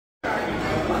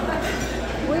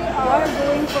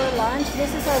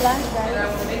This is our lunch, guys.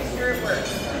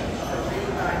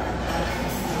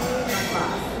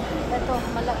 Ito,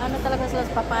 ano talaga sila,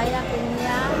 papaya,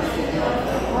 pinya,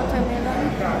 watermelon.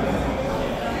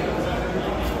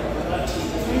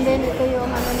 And then ito yung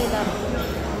ano nila,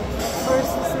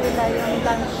 versus nila yung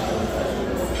lunch.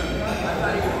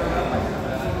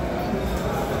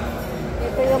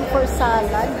 Ito yung for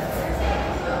salad.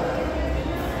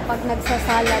 Pag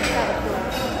nagsasalad ka, ito.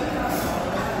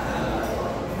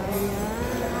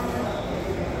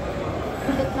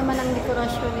 Kulit naman ang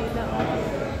dekorasyon nila.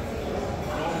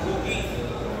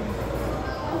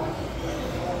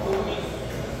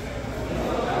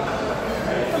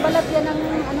 Ito balat yan ang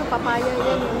ano, papaya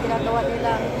yan, yung ginagawa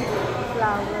nilang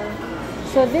flower.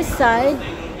 So this side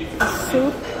is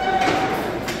soup.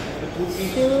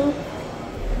 Soup.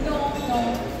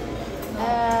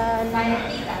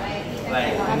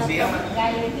 Ano to?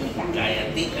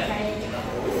 Gayatika.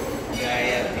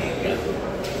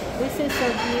 This is so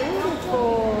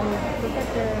beautiful. Look at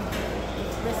the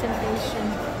presentation.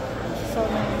 So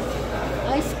nice.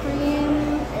 Ice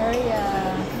cream area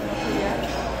here.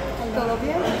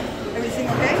 Colombia? Everything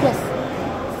okay? Yes.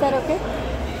 Is that okay?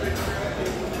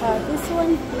 This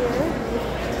one here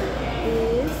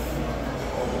is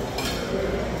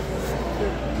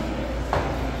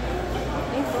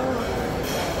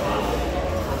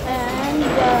and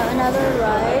another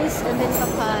rice and then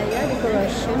papaya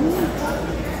decoration.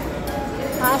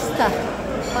 Pasta.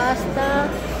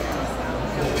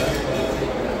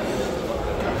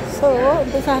 So,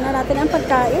 umpisahan na natin ang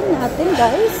pagkain natin,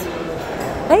 guys.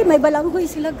 Ay, may balanghoy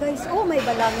sila, guys. Oh, may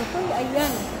balanghoy.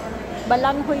 Ayan.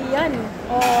 Balanghoy yan.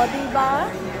 Oh, diba?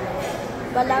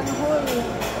 Balanghoy.